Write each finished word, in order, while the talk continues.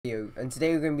And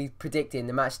today we're going to be predicting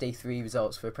the match day 3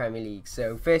 results for Premier League.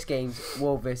 So first game's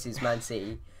Wolves versus Man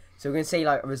City. So we're going to say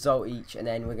like a result each, and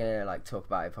then we're going to like talk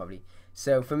about it probably.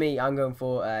 So for me, I'm going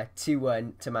for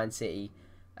 2-1 to Man City.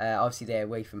 Obviously they're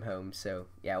away from home. So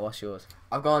yeah, what's yours?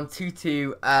 I've gone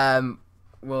 2-2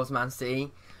 Wolves Man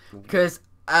City because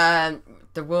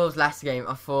the Wolves Leicester game,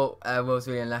 I thought Wolves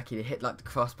were really unlucky. They hit like the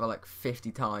crossbar like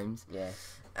 50 times. Yeah.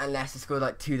 And Leicester scored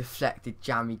like 2 deflected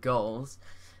jammy goals.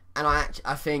 And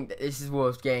I think that this is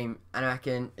Wolves' game, and I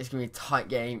reckon it's going to be a tight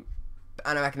game.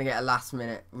 And I reckon they get a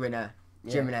last-minute winner,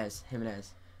 Jimenez.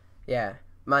 Yeah,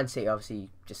 Man City obviously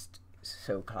just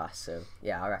so class, so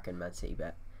yeah, I reckon Man City,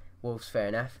 but Wolves, fair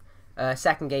enough.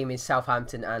 Second game is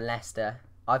Southampton and Leicester.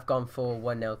 I've gone for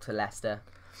 1-0 to Leicester.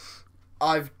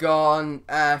 I've gone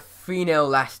 3-0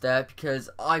 Leicester because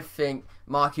I think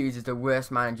Mark Hughes is the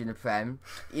worst manager in the Prem.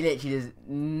 He literally does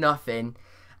nothing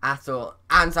at all,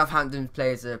 and Southampton's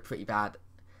players are pretty bad.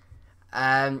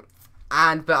 But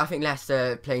I think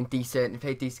Leicester playing decent. They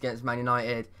played decent against Man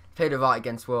United. Played alright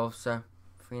against Wolves, so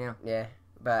 3-0. Yeah,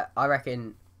 but I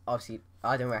reckon obviously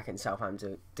I don't reckon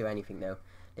Southampton do anything though,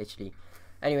 literally.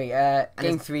 Anyway,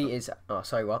 game 3 is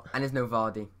sorry, what? And there's no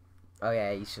Vardy. Oh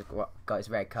yeah, he's just got his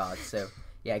red card. So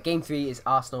yeah, game 3 is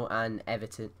Arsenal and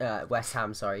West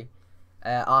Ham. Sorry,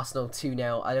 Arsenal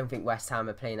 2-0. I don't think West Ham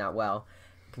are playing that well,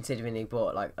 considering they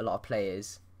bought like a lot of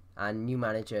players and new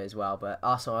manager as well. But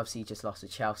Arsenal obviously just lost to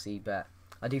Chelsea, but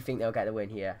I do think they'll get the win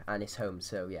here, and it's home.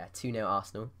 So yeah, 2-0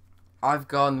 Arsenal. I've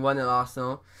gone 1-0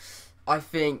 Arsenal. I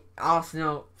think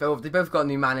Arsenal, they both got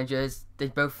new managers. They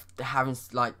both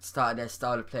haven't like started their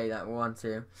style of play that we want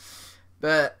to,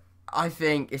 but I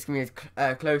think it's going to be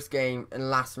a close game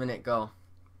and last-minute goal.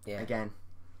 Yeah. Again.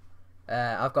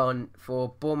 I've gone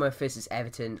for Bournemouth versus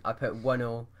Everton. I put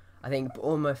 1-0. I think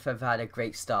Bournemouth have had a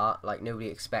great start, like nobody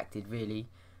expected really.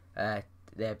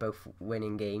 They're both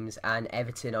winning games, and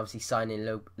Everton obviously signing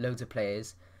loads of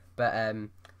players, but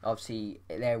obviously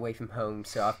they're away from home.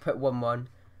 So I've put 1-1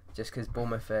 just because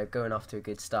Bournemouth are going off to a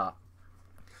good start.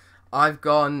 I've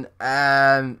gone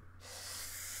 2-2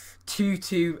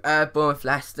 Bournemouth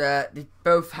Leicester. They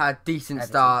both had decent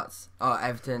starts. Oh,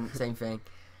 Everton, same thing.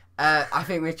 I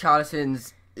think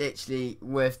Richarlison's literally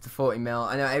worth the 40 mil.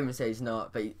 I know everyone says he's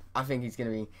not, but I think he's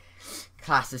going to be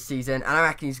class this season, and I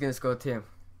reckon he's going to score 2.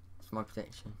 That's my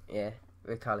prediction. Yeah,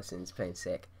 Richarlison's playing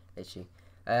sick, literally.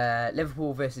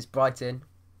 Liverpool versus Brighton.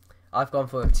 I've gone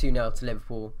for 2-0 to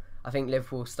Liverpool. I think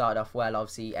Liverpool started off well.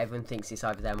 Obviously, everyone thinks it's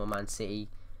either them or Man City,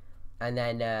 and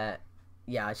then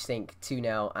yeah, I just think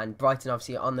 2-0. And Brighton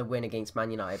obviously on the win against Man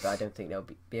United, but I don't think they'll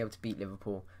be able to beat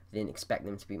Liverpool. I didn't expect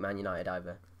them to beat Man United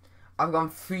either. I've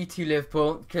gone 3-2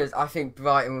 Liverpool because I think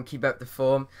Brighton will keep up the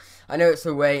form. I know it's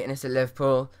away and it's at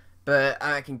Liverpool, but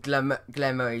I reckon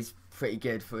Glenn Murray's pretty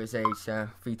good for his age, so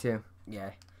 3-2.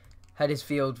 Yeah.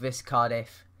 Huddersfield versus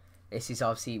Cardiff. This is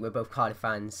obviously, we're both Cardiff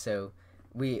fans, so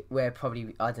we're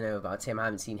probably, I don't know about Tim, I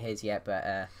haven't seen his yet,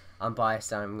 but I'm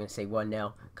biased and I'm going to say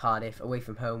 1-0 Cardiff. Away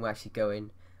from home, we're actually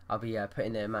going. I'll be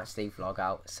putting the match day vlog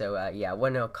out. So yeah,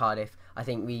 1-0 Cardiff. I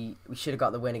think we should have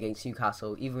got the win against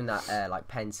Newcastle, even that like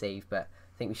pen save, but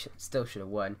I think we still should have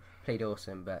won. Played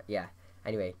awesome, but yeah.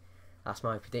 Anyway, that's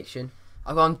my prediction.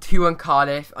 I've gone 2-1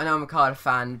 Cardiff. I know I'm a Cardiff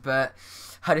fan, but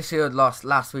Huddersfield lost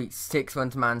last week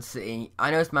 6-1 to Man City.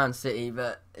 I know it's Man City,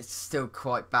 but it's still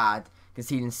quite bad,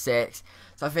 conceding 6.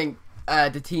 So I think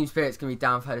the team spirit's going to be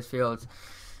down for Huddersfield,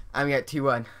 and we get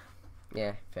 2-1.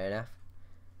 Yeah, fair enough.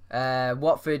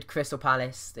 Watford, Crystal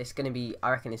Palace. I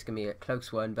reckon it's gonna be a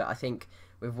close one, but I think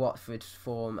with Watford's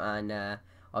form and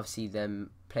obviously them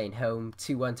playing home,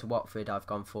 2-1 to Watford. I've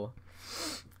gone for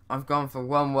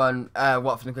 1-1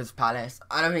 Watford and Crystal Palace.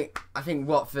 I think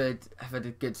Watford have had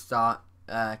a good start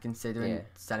considering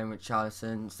selling with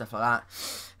Richarlison and stuff like that.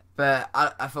 But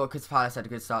I thought Crystal Palace had a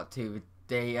good start too.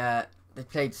 They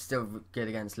played still good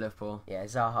against Liverpool. Yeah,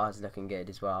 Zaha's looking good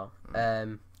as well.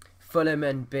 Fulham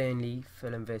and Burnley.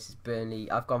 Fulham versus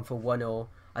Burnley. I've gone for 1-1.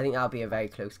 I think that'll be a very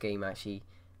close game actually.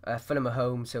 Fulham are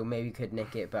home, so maybe we could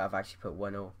nick it, but I've actually put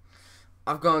 1-1.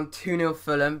 I've gone 2-0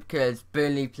 Fulham because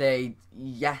Burnley played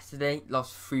yesterday,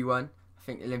 lost 3-1. I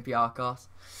think Olympiacos,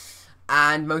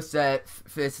 and most of their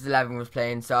first 11 was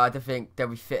playing, so I don't think they'll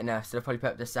be fit enough. So they'll probably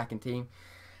put up their second team.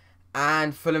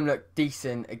 And Fulham looked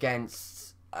decent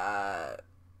against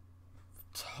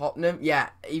Tottenham,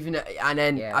 and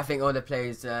then I think all the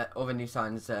players, all the new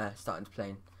signs are starting to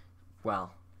play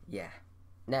well. Yeah.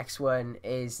 Next one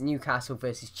is Newcastle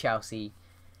versus Chelsea.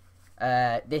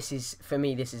 This is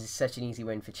such an easy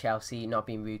win for Chelsea. Not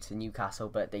being rude to Newcastle,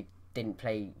 but they didn't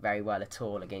play very well at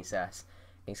all against us,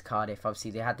 against Cardiff.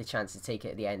 Obviously, they had the chance to take it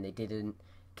at the end. They didn't.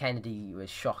 Kennedy was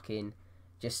shocking.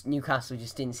 just Newcastle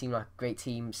just didn't seem like a great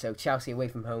team. So Chelsea away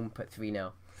from home put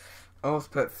 3-0. I also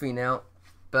put 3-0,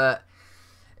 but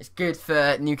it's good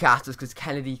for Newcastle because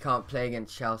Kennedy can't play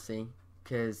against Chelsea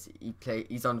because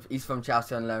he's from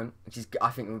Chelsea on loan, which is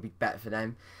I think would be better for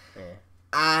them. Yeah.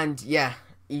 And yeah,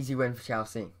 easy win for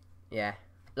Chelsea. Yeah.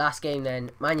 Last game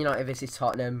then, Man United versus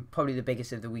Tottenham, probably the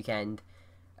biggest of the weekend.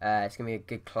 It's going to be a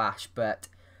good clash, but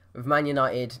with Man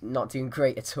United not doing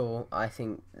great at all, I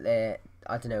think I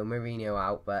don't know, Mourinho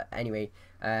out, but anyway,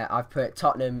 I've put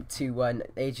Tottenham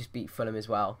 2-1. They just beat Fulham as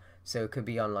well, so it could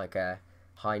be on like a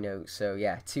high note. So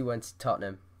yeah, 2-1 to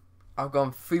Tottenham. I've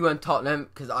gone 3-1 Tottenham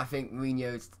because I think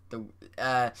Mourinho's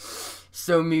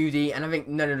so moody, and I think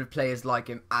none of the players like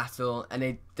him at all.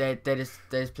 And they're just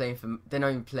playing for, they're not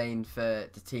even playing for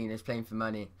the team, they're just playing for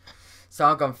money. So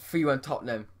I've gone 3-1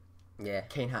 Tottenham. Yeah,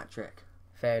 Kane hat-trick.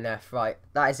 fair enough. Right,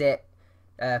 that is it.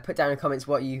 Put down in the comments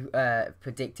what you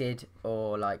predicted,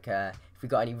 or like if we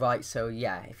got any right. So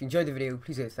yeah, if you enjoyed the video,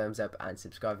 please give it a thumbs up and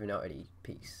subscribe if you're not already.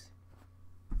 Peace.